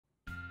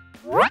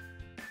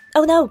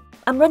Oh no,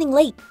 I'm running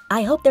late.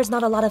 I hope there's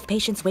not a lot of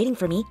patients waiting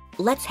for me.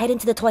 Let's head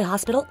into the toy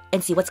hospital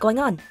and see what's going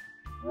on.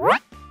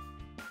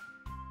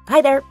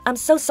 Hi there, I'm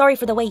so sorry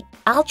for the wait.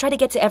 I'll try to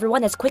get to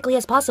everyone as quickly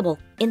as possible.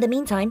 In the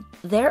meantime,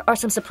 there are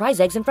some surprise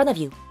eggs in front of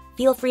you.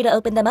 Feel free to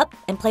open them up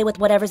and play with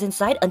whatever's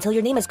inside until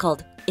your name is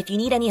called. If you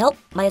need any help,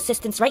 my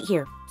assistant's right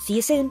here. See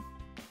you soon.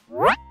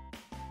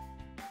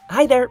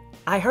 Hi there,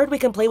 I heard we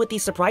can play with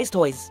these surprise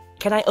toys.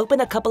 Can I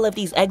open a couple of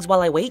these eggs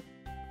while I wait?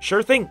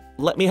 Sure thing,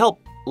 let me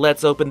help.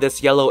 Let's open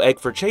this yellow egg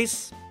for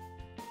Chase.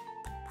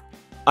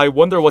 I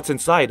wonder what's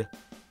inside.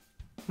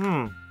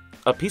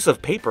 A piece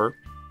of paper.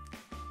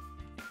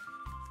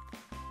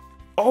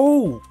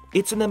 Oh,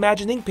 it's an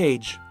imagining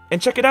page.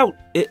 And check it out,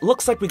 it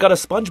looks like we got a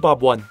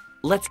SpongeBob one.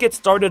 Let's get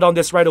started on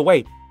this right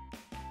away.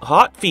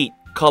 Hot feet,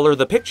 color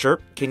the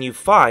picture. Can you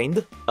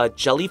find a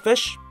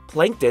jellyfish,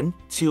 plankton,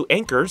 2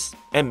 anchors,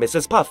 and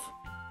Mrs. Puff?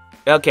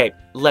 Okay,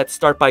 let's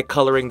start by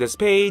coloring this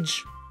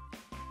page.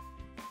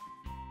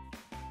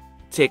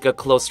 Take a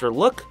closer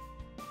look.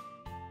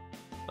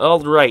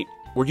 Alright,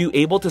 were you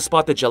able to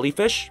spot the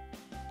jellyfish?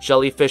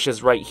 Jellyfish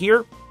is right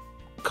here.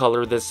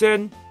 Color this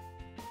in.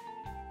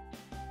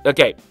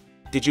 Okay,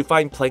 did you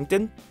find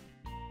plankton?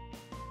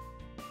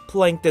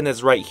 Plankton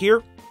is right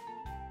here.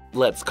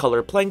 Let's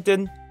color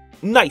plankton.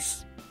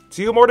 Nice!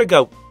 2 more to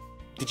go.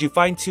 Did you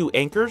find 2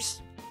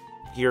 anchors?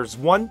 Here's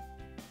 1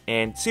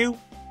 and 2.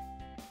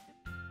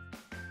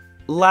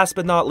 Last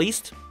but not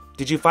least,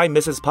 did you find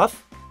Mrs.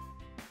 Puff?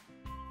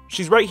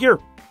 She's right here.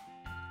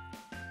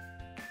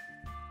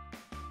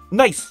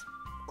 Nice!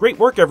 Great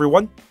work,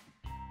 everyone!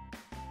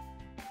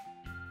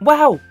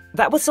 Wow,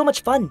 that was so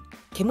much fun.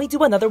 Can we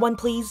do another one,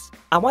 please?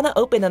 I want to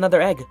open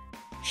another egg.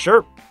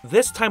 Sure,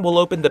 this time we'll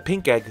open the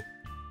pink egg.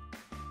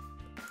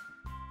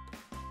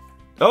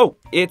 Oh,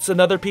 it's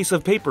another piece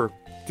of paper.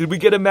 Did we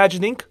get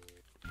Imagine Ink?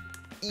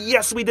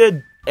 Yes, we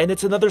did! And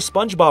it's another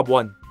SpongeBob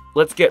one.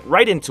 Let's get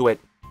right into it.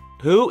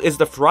 Who is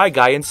the fry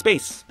guy in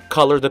space?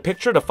 Color the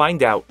picture to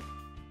find out.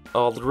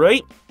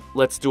 Alright,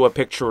 let's do a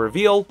picture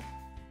reveal.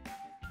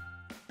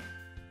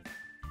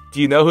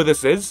 Do you know who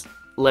this is?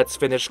 Let's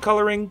finish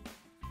coloring.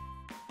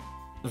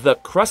 The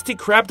Krusty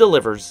Krab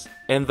delivers,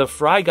 and the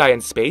fry guy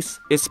in space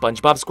is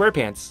SpongeBob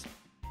SquarePants.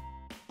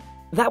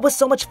 That was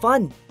so much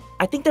fun.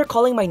 I think they're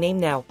calling my name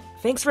now.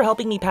 Thanks for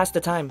helping me pass the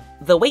time.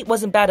 The wait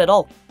wasn't bad at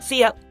all.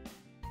 See ya.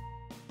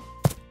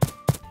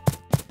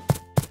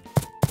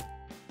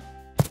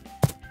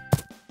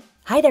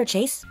 Hi there,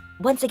 Chase.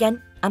 Once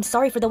again, I'm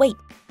sorry for the wait.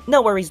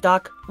 No worries,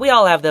 Doc. We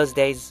all have those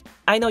days.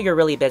 I know you're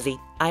really busy.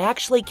 I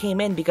actually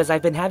came in because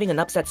I've been having an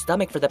upset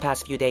stomach for the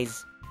past few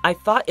days. I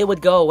thought it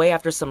would go away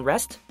after some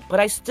rest, but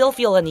I still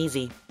feel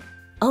uneasy.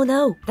 Oh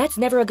no, that's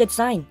never a good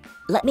sign.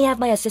 Let me have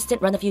my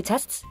assistant run a few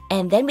tests,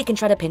 and then we can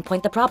try to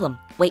pinpoint the problem.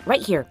 Wait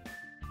right here.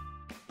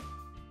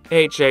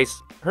 Hey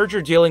Chase, heard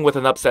you're dealing with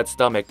an upset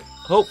stomach.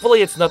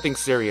 Hopefully it's nothing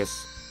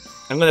serious.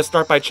 I'm gonna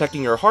start by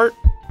checking your heart.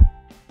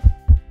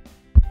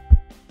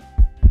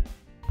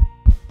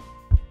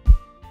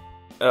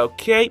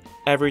 Okay,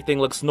 everything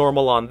looks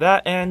normal on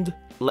that end.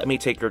 Let me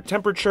take your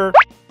temperature.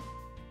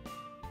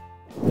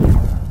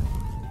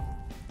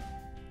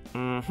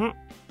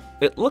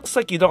 It looks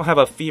like you don't have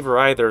a fever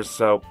either,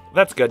 so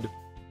that's good.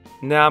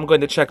 Now I'm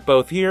going to check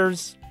both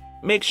ears.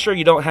 Make sure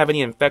you don't have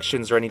any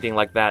infections or anything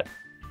like that.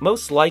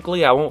 Most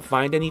likely I won't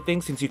find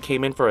anything since you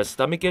came in for a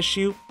stomach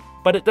issue,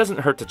 but it doesn't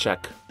hurt to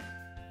check.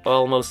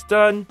 Almost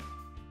done.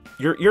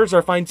 Your ears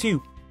are fine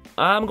too.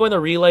 I'm going to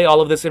relay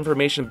all of this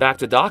information back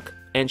to Doc,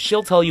 and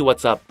she'll tell you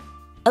what's up.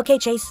 Okay,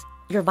 Chase.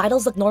 Your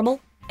vitals look normal,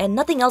 and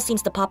nothing else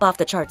seems to pop off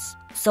the charts.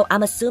 So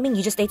I'm assuming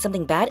you just ate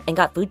something bad and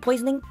got food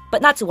poisoning?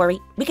 But not to worry,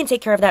 we can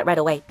take care of that right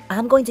away.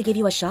 I'm going to give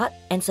you a shot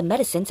and some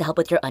medicine to help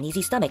with your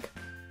uneasy stomach.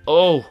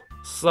 Oh,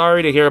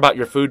 sorry to hear about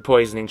your food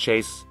poisoning,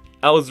 Chase.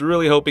 I was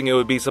really hoping it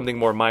would be something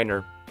more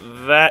minor.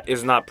 That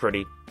is not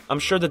pretty. I'm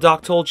sure the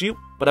doc told you,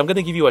 but I'm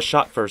gonna give you a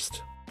shot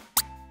first.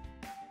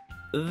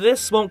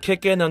 This won't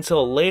kick in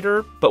until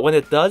later, but when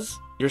it does,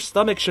 your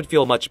stomach should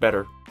feel much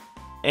better.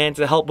 And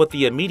to help with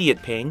the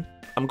immediate pain,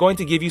 I'm going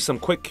to give you some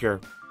quick cure.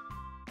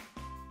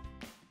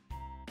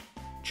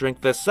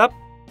 Drink this up.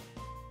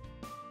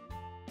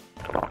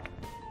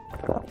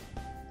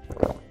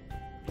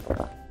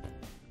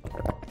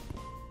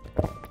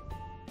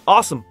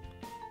 Awesome!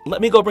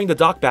 Let me go bring the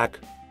doc back.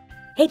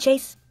 Hey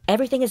Chase,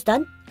 everything is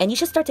done, and you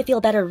should start to feel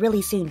better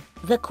really soon.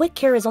 The quick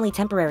cure is only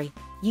temporary.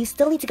 You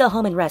still need to go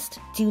home and rest.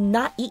 Do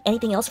not eat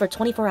anything else for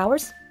 24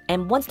 hours,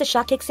 and once the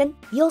shot kicks in,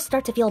 you'll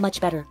start to feel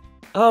much better.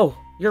 Oh,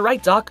 you're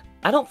right, Doc.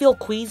 I don't feel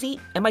queasy,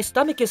 and my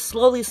stomach is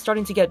slowly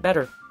starting to get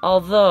better.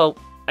 Although,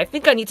 I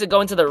think I need to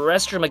go into the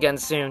restroom again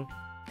soon.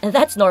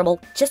 That's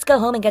normal. Just go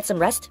home and get some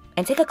rest,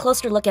 and take a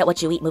closer look at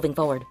what you eat moving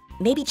forward.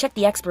 Maybe check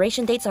the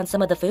expiration dates on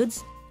some of the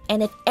foods,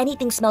 and if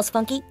anything smells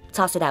funky,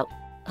 toss it out.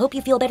 Hope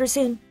you feel better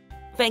soon.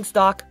 Thanks,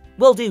 Doc.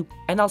 Will do,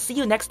 and I'll see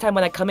you next time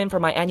when I come in for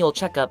my annual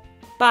checkup.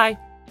 Bye.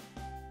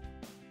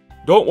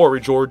 Don't worry,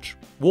 George.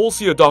 We'll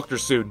see a doctor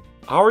soon.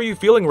 How are you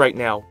feeling right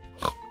now?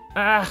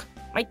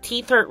 My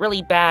teeth hurt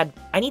really bad.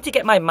 I need to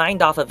get my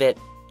mind off of it.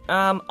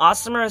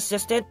 AWESMR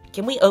assistant,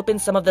 can we open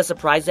some of the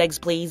surprise eggs,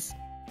 please?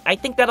 I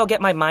think that'll get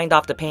my mind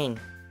off the pain.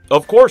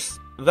 Of course,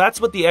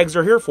 that's what the eggs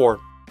are here for.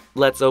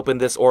 Let's open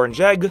this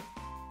orange egg.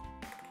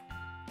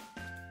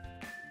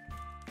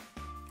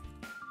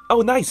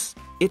 Oh, nice!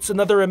 It's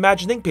another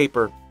imagining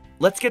paper.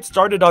 Let's get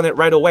started on it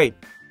right away.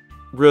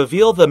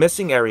 Reveal the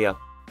missing area.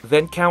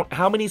 Then count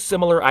how many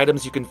similar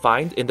items you can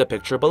find in the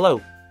picture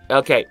below.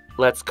 Okay,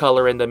 let's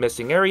color in the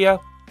missing area.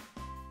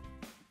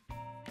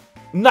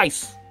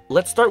 Nice!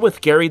 Let's start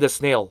with Gary the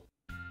snail.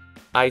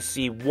 I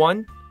see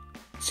 1,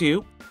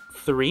 2,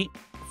 3,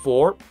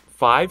 4,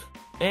 5,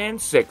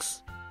 and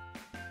 6.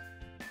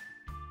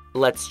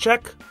 Let's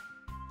check.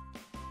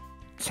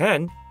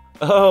 10.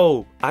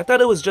 Oh, I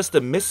thought it was just the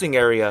missing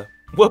area.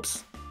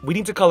 Whoops, we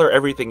need to color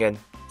everything in.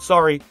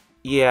 Sorry.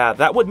 Yeah,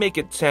 that would make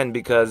it 10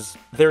 because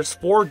there's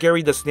 4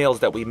 Gary the snails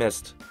that we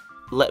missed.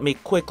 Let me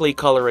quickly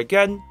color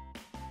again.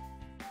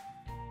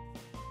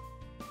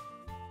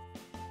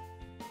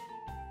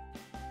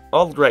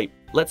 Alright,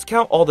 let's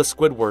count all the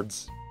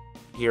Squidwards.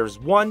 Here's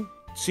 1,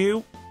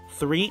 2,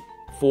 3,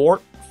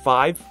 4,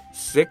 5,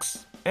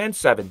 6, and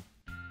 7.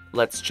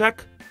 Let's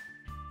check.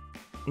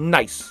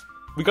 Nice,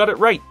 we got it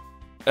right.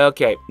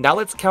 Okay, now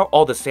let's count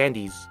all the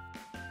Sandys.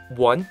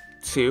 1,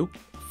 2,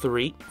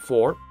 3,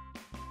 4,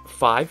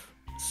 5,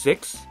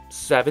 6,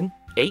 7,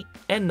 8,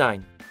 and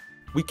 9.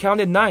 We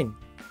counted 9.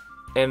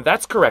 And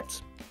that's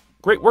correct.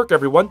 Great work,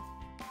 everyone.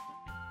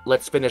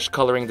 Let's finish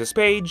coloring this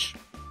page.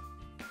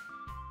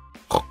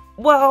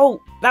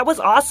 Whoa, that was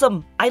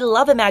awesome! I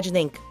love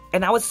imagining,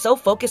 and I was so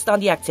focused on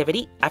the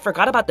activity, I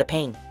forgot about the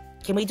pain.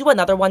 Can we do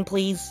another one,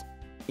 please?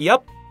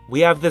 Yep, we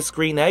have this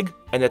green egg,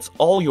 and it's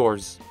all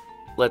yours.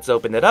 Let's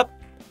open it up.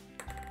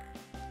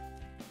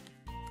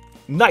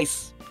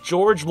 Nice!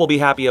 George will be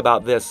happy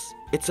about this.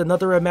 It's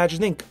another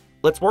Imagining.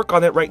 Let's work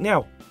on it right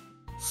now.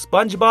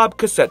 SpongeBob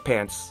cassette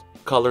pants.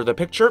 Color the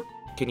picture.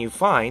 Can you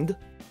find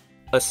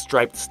a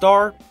striped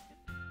star,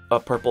 a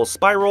purple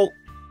spiral,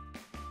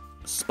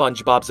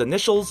 SpongeBob's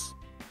initials,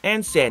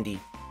 and Sandy?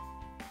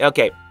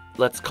 Okay,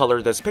 let's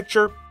color this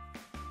picture.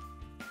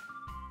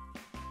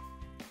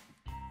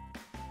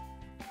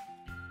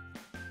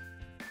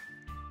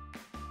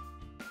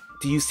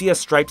 Do you see a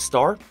striped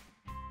star?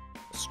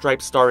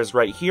 Striped star is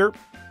right here.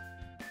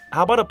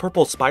 How about a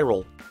purple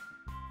spiral?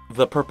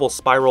 The purple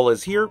spiral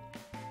is here.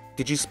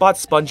 Did you spot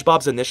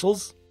SpongeBob's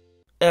initials?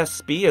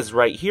 SB is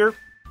right here.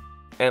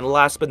 And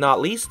last but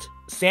not least,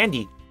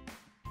 Sandy.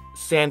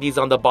 Sandy's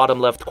on the bottom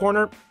left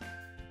corner.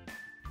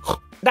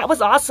 That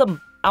was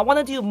awesome! I want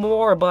to do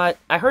more, but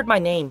I heard my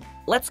name.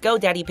 Let's go,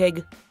 Daddy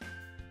Pig.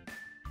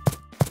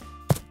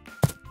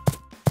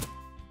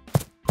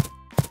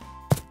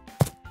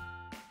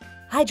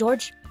 Hi,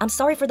 George. I'm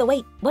sorry for the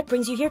wait. What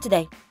brings you here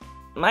today?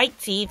 My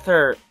teeth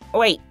hurt.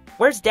 Wait,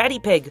 where's Daddy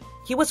Pig?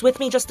 He was with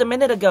me just a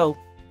minute ago.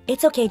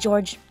 It's okay,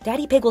 George.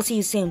 Daddy Pig will see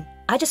you soon.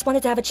 I just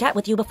wanted to have a chat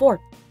with you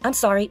before. I'm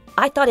sorry.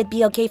 I thought it'd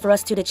be okay for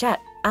us two to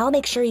chat. I'll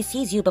make sure he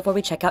sees you before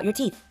we check out your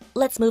teeth.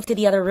 Let's move to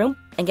the other room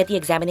and get the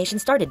examination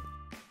started.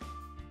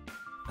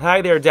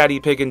 Hi there, Daddy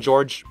Pig and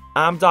George.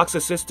 I'm Doc's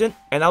assistant,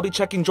 and I'll be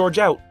checking George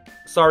out.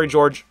 Sorry,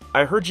 George.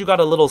 I heard you got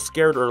a little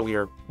scared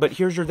earlier, but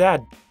here's your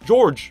dad.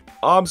 George,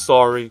 I'm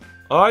sorry.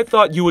 I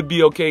thought you would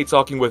be okay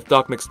talking with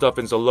Doc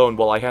McStuffins alone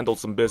while I handled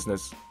some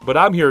business, but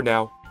I'm here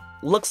now.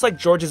 Looks like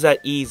George is at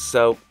ease,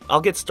 so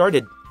I'll get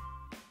started.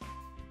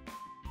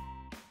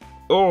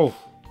 Oh,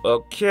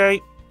 okay.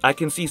 I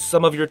can see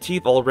some of your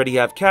teeth already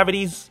have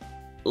cavities.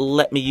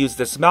 Let me use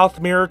this mouth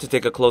mirror to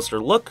take a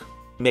closer look.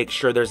 Make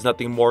sure there's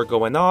nothing more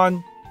going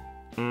on.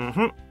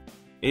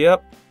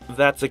 Yep,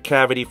 that's a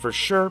cavity for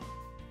sure.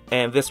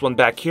 And this one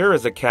back here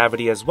is a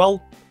cavity as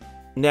well.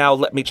 Now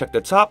let me check the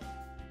top.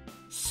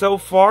 So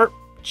far,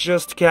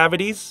 just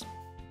cavities.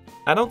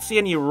 I don't see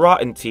any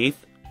rotten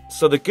teeth.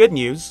 So the good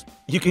news,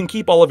 you can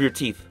keep all of your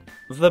teeth.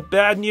 The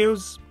bad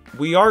news,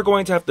 we are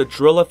going to have to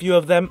drill a few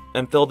of them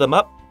and fill them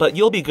up, but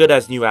you'll be good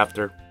as new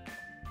after.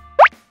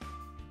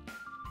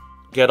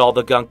 Get all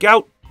the gunk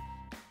out.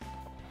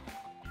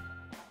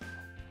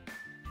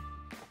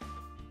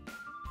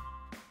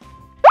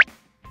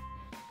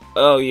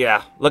 Oh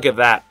yeah, look at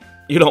that.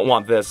 You don't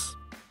want this.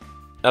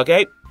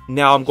 Okay,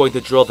 now I'm going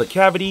to drill the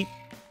cavity.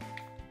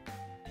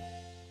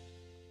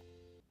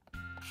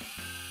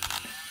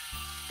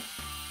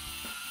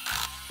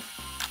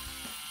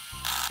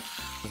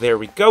 There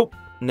we go.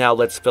 Now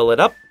let's fill it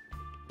up.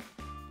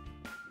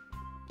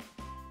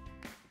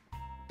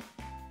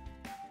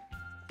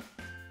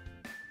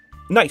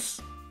 Nice.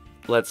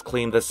 Let's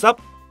clean this up.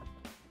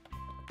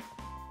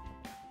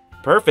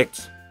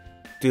 Perfect.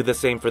 Do the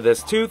same for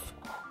this tooth.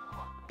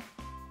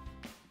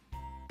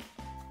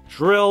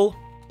 Drill.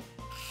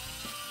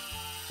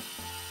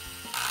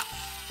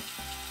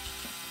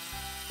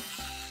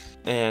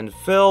 And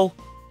fill.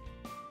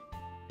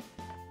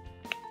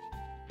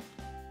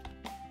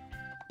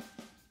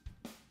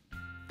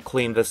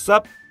 Clean this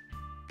up.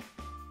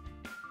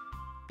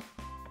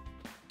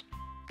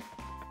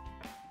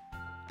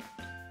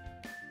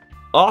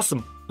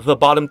 Awesome. The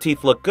bottom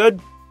teeth look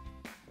good.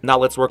 Now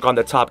let's work on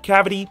the top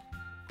cavity.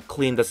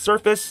 Clean the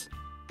surface.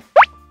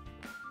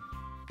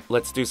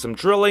 Let's do some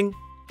drilling.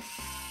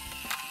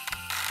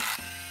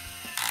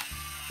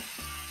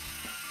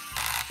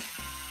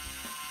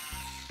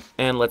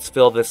 And let's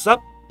fill this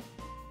up.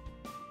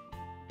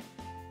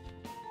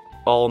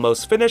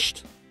 Almost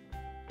finished.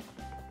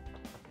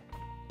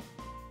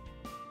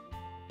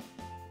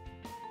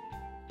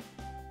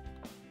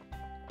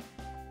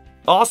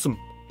 Awesome.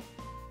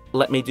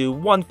 Let me do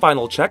one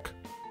final check.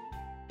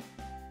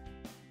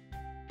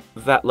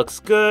 That looks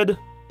good.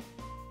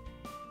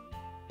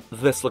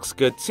 This looks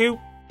good too.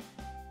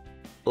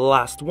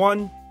 Last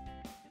one.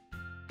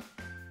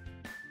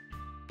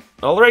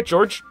 Alright,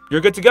 George,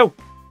 you're good to go.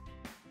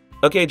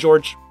 Okay,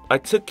 George, I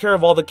took care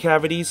of all the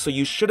cavities, so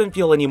you shouldn't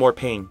feel any more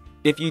pain.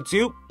 If you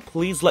do,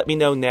 please let me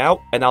know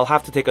now, and I'll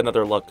have to take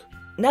another look.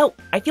 No,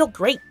 I feel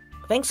great.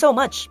 Thanks so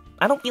much.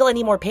 I don't feel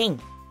any more pain.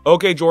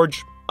 Okay,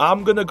 George,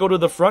 I'm gonna go to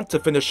the front to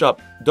finish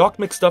up. Doc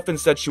McStuffin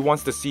said she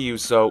wants to see you,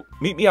 so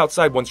meet me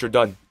outside once you're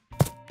done.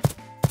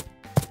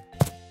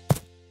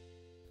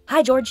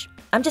 Hi, George.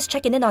 I'm just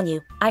checking in on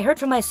you. I heard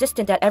from my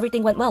assistant that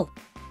everything went well.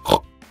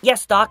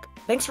 Yes, Doc.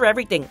 Thanks for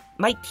everything.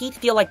 My teeth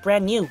feel like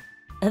brand new.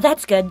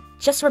 That's good.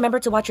 Just remember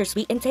to watch your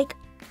sweet intake,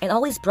 and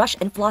always brush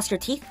and floss your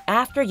teeth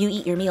after you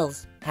eat your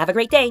meals. Have a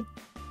great day.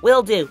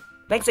 Will do.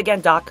 Thanks again,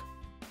 Doc.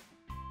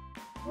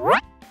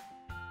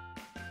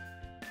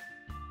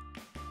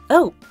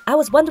 Oh, I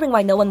was wondering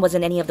why no one was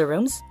in any of the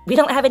rooms. We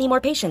don't have any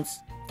more patients.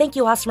 Thank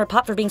you, AWESMR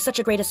Pop, for being such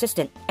a great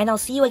assistant, and I'll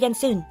see you again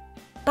soon.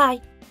 Bye.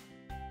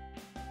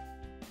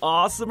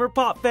 AWESMR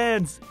Pop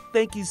fans!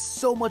 Thank you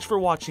so much for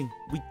watching.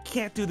 We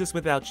can't do this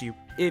without you.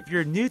 If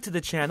you're new to the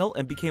channel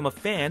and became a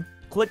fan,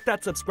 click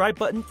that subscribe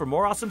button for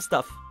more awesome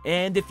stuff.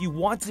 And if you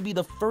want to be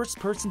the first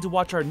person to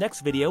watch our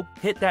next video,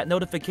 hit that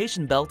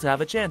notification bell to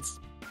have a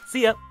chance.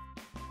 See ya!